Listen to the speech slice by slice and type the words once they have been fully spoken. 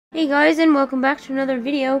Hey guys, and welcome back to another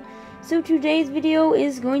video. So today's video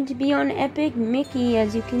is going to be on Epic Mickey,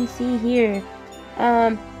 as you can see here.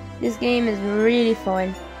 This game is really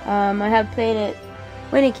fun. I have played it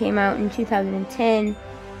when it came out in 2010.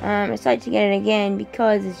 I decided to get it again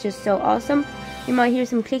because it's just so awesome. You might hear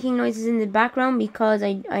some clicking noises in the background because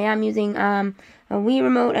I am using a Wii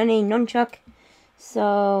remote and a nunchuck.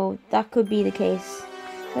 So that could be the case.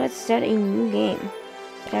 So let's start a new game.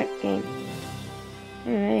 Start game.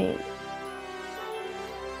 Alright.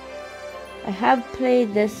 I have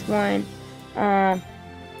played this one. But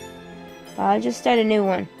I'll just start a new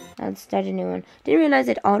one. Didn't realize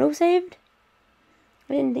it auto-saved.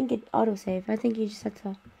 I didn't think it auto-saved. I think you just had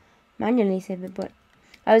to manually save it, but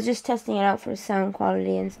I was just testing it out for sound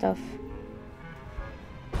quality and stuff.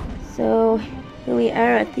 So here we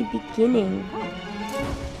are at the beginning.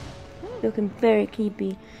 Looking very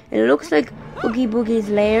creepy. It looks like Oogie Boogie's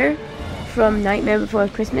lair from Nightmare Before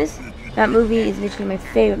Christmas. That movie is literally my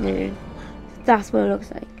favorite movie. That's what it looks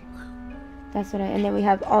like. And then we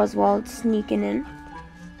have Oswald sneaking in.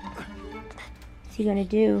 What's he gonna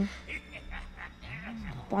do?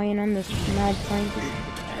 Spying on this mad scientist.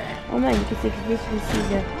 Oh man, you can literally see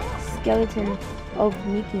the skeleton of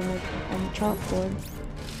Mickey on the chalkboard.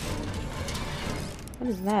 What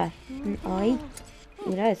is that? An eye?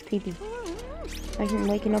 Ooh, that is creepy. Imagine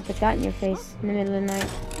waking up with that in your face in the middle of the night.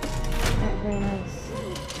 Not very nice.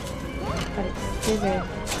 Got its scissor.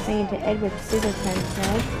 Turning into Edward Scissorhands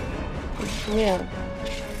now. It's real.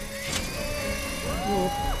 Ooh.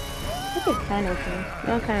 Look at can opener.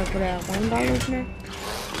 Not can opener, a wine bottle opener.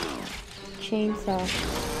 Chainsaw.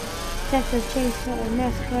 Texas Chainsaw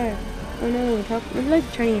Massacre. Oh no, it's like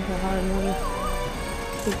turning into a horror movie.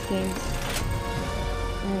 These games.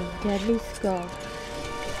 Oh, Deadly Skull.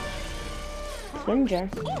 Plunger.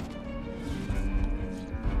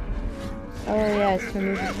 Oh yeah, it's to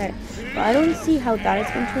remove his heart. But I don't see how that is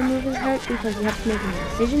going to remove his heart because you have to make a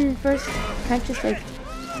decision first. You can't just like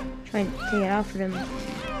try and take it off of him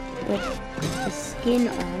with the skin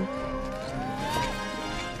on.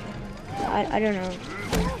 I don't know.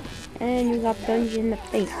 And you got plunged in the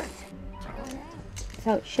face. That's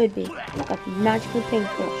how it should be. You got the magical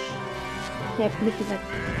paintbrush. Yep, Mickey's like,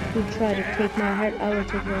 you try to take my heart, I will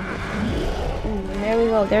take your heart. Ooh, there we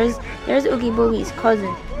go. There's Oogie Boogie's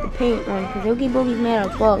cousin, the paint one, because Oogie Boogie's made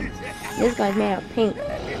out of bugs. This guy's made out of paint,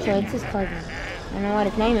 so it's his cousin. I don't know what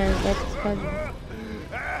his name is, but it's his cousin.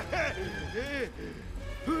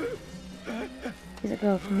 He's like,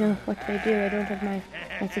 oh no, what do? I don't have my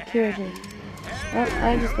security. Well,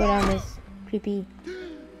 I just go down this creepy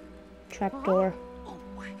trapdoor.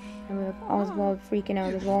 And we have Oswald freaking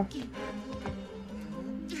out as well.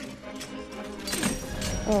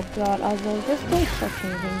 Oh god, Oswald, just don't touch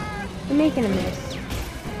anything. You're making a mess.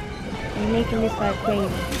 You're making this guy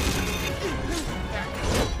crazy.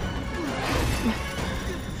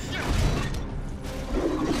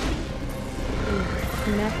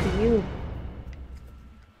 Coming after you.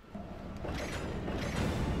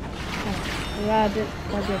 Grab it,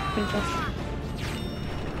 princess.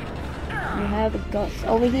 You have the guts.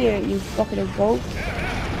 Over here, you bucket of gold.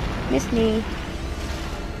 Miss me.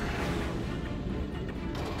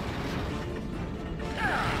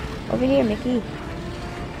 Over here, Mickey.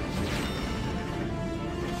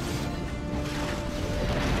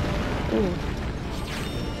 Ooh.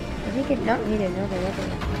 I think it not need another weapon.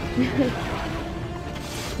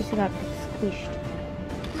 Just got squished.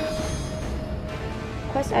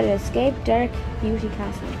 Quest added: escape Dark Beauty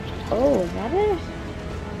Castle. Oh, is that it?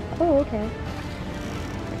 Oh, okay.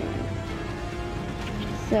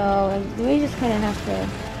 So we just kind of have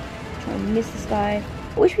to try and miss this guy.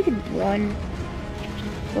 I wish we could run.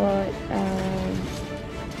 But,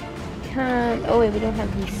 can't. Oh wait, we don't have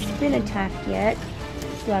the spin attack yet.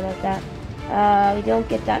 Forgot about that. We don't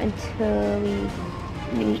get that until we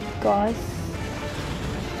meet Gus.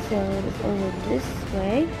 So let's over this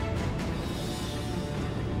way.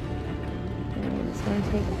 And it's gonna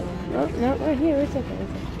take a while. Oh no, we're here. It's okay.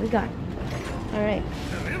 We got it. Alright.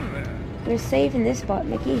 We're safe in this spot,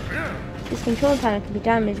 Mickey. This control panel can be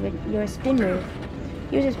damaged with your spin move.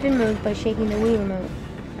 Use your spin move by shaking the Wii remote.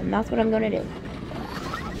 And that's what I'm gonna do.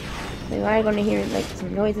 So you are gonna hear like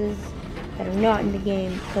some noises that are not in the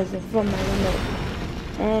game because they're from my remote.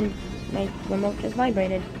 And my remote just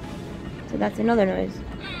vibrated. So that's another noise.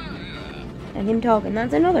 And him talking,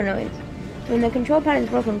 that's another noise. When the control panel is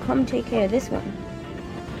broken, come take care of this one.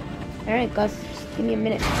 Alright Gus, just give me a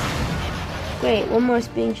minute. Great, one more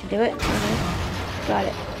spin should do it. Got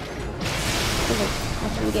it. Perfect.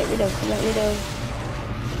 That's what we get rid of.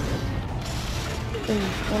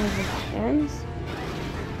 One of his arms.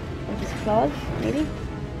 Or his claws, maybe?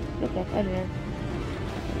 look like? I don't know.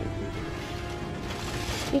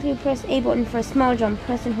 If you press A button for a small jump,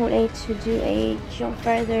 press and hold A to do a jump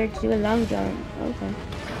further, to do a long jump. Okay.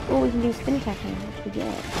 Oh, we can do spin attack now, which we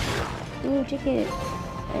get. Ooh, ticket.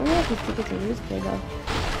 I don't know if these tickets are useful though.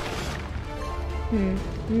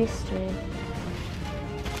 Mystery.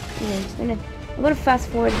 Okay, I'm gonna fast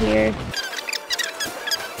forward here.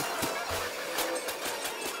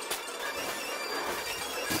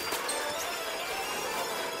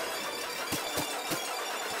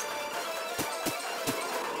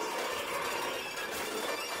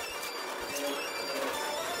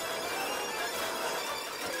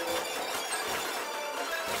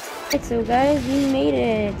 So guys, we made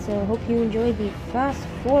it. So hope you enjoyed the fast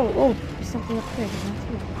forward. Oh, there's something up there.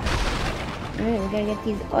 Alright, we gotta get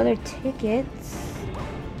these other tickets.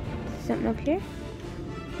 Something up here?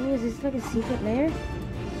 Oh, is this like a secret lair?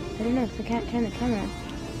 I don't know, because I can't turn the camera.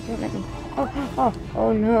 Don't let me.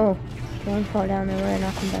 Oh no. Don't fall down there. We're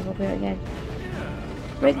not coming back up here again.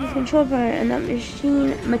 Break the control bar and that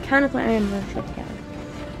machine mechanical arm will shut down.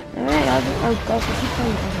 Alright, oh gosh, I keep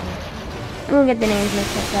telling you. I'm gonna get the names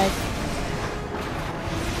mixed up, guys.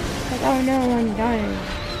 Like, oh no, I'm dying.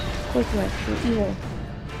 Of course you are. You're evil.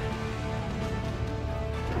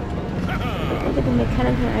 Look at the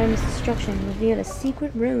mechanical arms destruction. Reveal a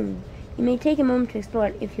secret room. You may take a moment to explore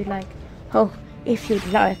it if you'd like. Oh, if you'd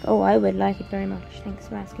like. Oh, I would like it very much. Thanks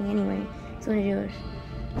for asking anyway. So I'm gonna do it.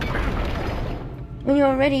 When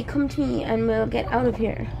you're ready, come to me and we'll get out of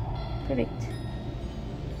here. Perfect.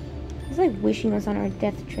 It's like wishing us on our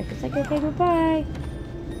death trip. It's like, okay, goodbye.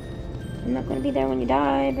 I'm not going to be there when you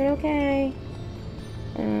die, but okay.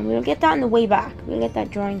 We'll get that on the way back. We'll get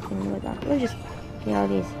that drawing thing on the way back. We'll just get all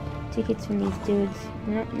these tickets from these dudes.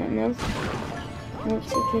 No, nothing else. No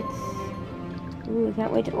tickets. Ooh, I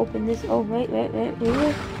can't wait to open this. Oh, wait.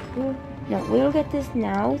 No, we'll get this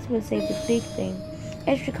now, so we'll save the big thing.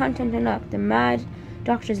 Extra content unlocked. The Mad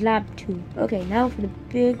Doctor's Lab 2. Okay, now for the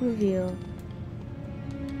big reveal.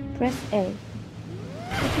 Press A.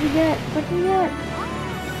 What do we get? What do we get?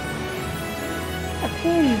 A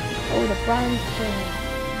pin! Oh, the bronze pin.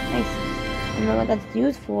 Nice. I don't know what that's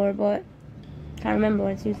used for, but can't remember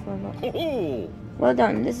what it's used for. But well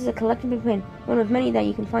done. This is a collectible pin, one of many that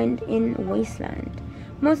you can find in Wasteland.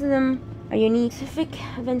 Most of them are unique, specific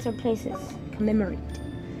events or places. Commemorate.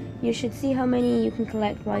 You should see how many you can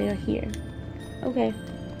collect while you're here. Okay.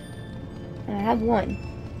 I have one.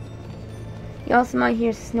 You also might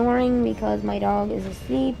hear snoring because my dog is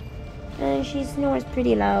asleep and she snores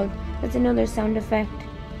pretty loud. That's another sound effect.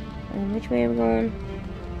 And which way are we going?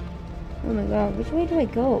 Oh my god, which way do I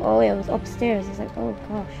go? Oh yeah, it was upstairs. It's like, oh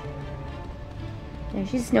gosh. Yeah,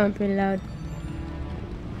 she's snoring pretty loud.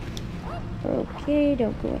 Okay,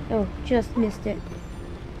 don't go in. Oh, just missed it.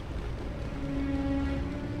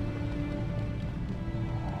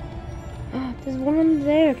 There's one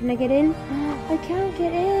there. Can I get in? I can't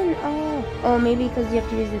get in. Oh, maybe because you have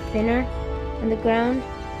to use the thinner on the ground.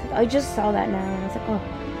 I just saw that now, and I was like,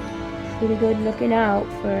 oh, pretty good looking out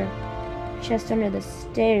for chest under the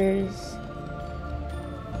stairs.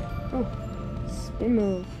 Oh, spin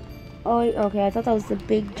move. Oh, okay. I thought that was the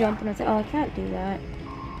big jump, and I was like, oh, I can't do that.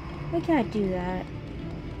 I can't do that.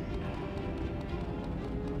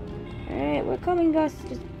 All right, we're coming, Gus.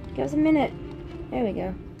 Just give us a minute. There we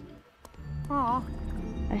go.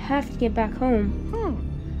 I have to get back home.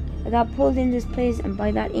 I got pulled in this place and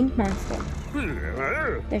by that ink monster.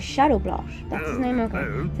 The Shadow Blot. That's his name, okay.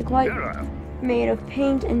 It's quite made of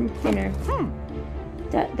paint and thinner.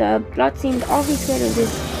 The blot seemed awfully scared of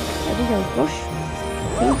this. I think a brush.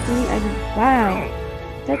 Wow.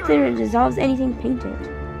 That thinner dissolves anything painted.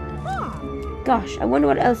 Gosh, I wonder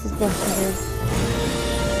what else this brush can do.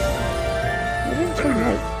 It didn't turn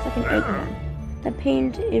white. It's like an Eggman. The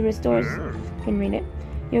paint, it restores. You can read it.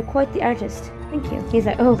 You're quite the artist. Thank you. He's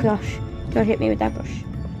like, oh gosh, don't hit me with that brush.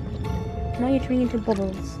 Now you're turning into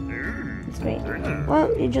bubbles. That's great.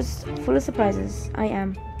 Well, you're just full of surprises. I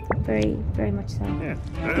am. Very, very much so.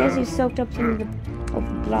 I guess you soaked up some of the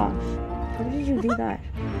blot. How did you do that?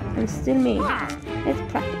 I'm still me. Let's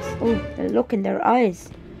practice. Oh, the look in their eyes.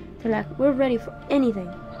 They're like, we're ready for anything.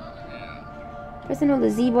 Press and hold the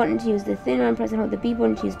Z button to use the thinner and press and hold the B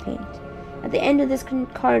button to use paint. At the end of this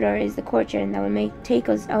corridor is the courtyard, and that will take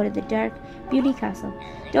us out of the dark beauty castle.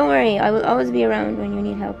 Don't worry, I will always be around when you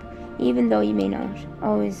need help, even though you may not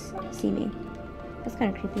always see me. That's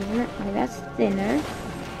kind of creepy, isn't it? Okay, that's thinner.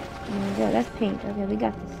 There we go, that's paint. Okay, we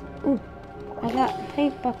got this. Ooh, I got a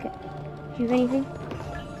paint bucket. Do you have anything?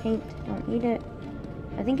 Paint. Don't need it.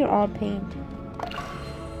 I think you're all paint.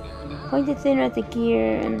 Point the thinner at the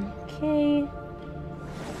gear, and okay.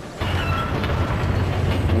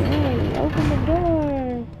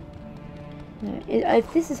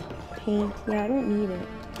 If this is paint, yeah, I don't need it.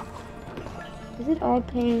 Is it all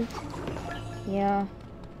paint? Yeah.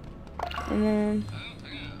 And then,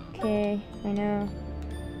 okay, I know.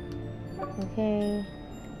 Okay,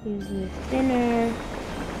 use the thinner.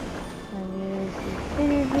 I'll use the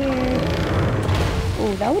thinner here.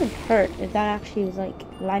 Oh, that would have hurt if that actually was like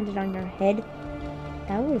landed on your head.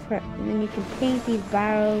 That would have hurt. And then you can paint these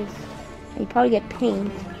barrels. And you probably get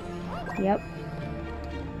paint. Yep.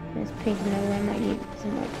 Let's paint another one. I might need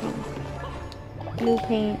some more paint. Blue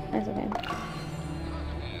paint. That's okay.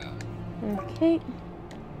 Okay.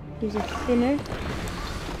 Use a thinner.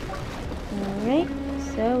 Alright.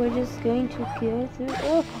 So we're just going to go through.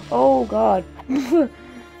 Oh god.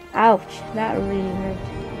 Ouch. That really hurt.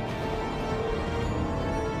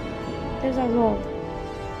 There's our gold.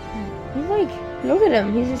 He's like, look at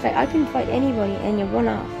him. He's just like, I can fight anybody, and you run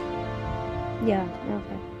off. Yeah,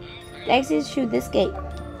 okay. The exit is through this gate.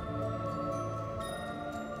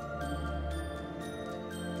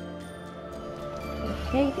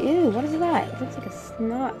 Okay, ew, what is that? It looks like a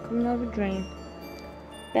snot coming out of a drain.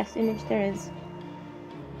 Best image there is.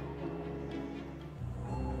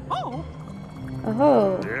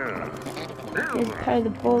 Oh! Here's part of the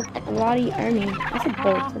bloody army. I said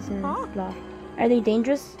bolt, that's in blah. Are they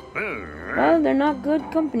dangerous? Well, they're not good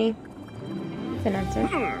company. That's an answer.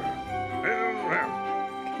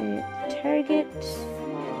 Okay, target.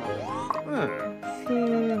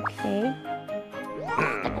 Okay.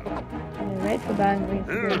 Right for bad and green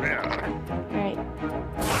for good. Alright.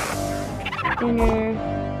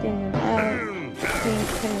 Dinner out.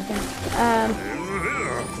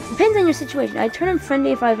 Depends on your situation. I turn them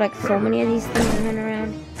friendly if I have like so many of these things running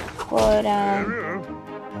around. But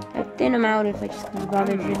I thin them out if I just can't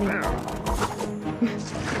bother really.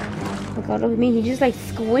 Oh god, look at me, he just like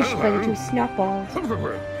squished by the two snot balls.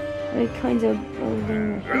 What kinds of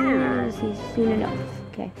building he's soon enough.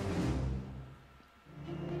 Okay.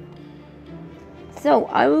 So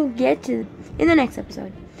I will get to in the next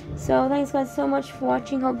episode. So thanks guys so much for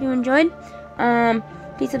watching. Hope you enjoyed.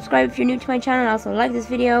 Please subscribe if you're new to my channel. Also like this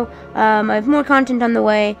video. I have more content on the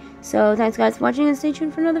way. So thanks guys for watching and stay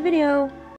tuned for another video.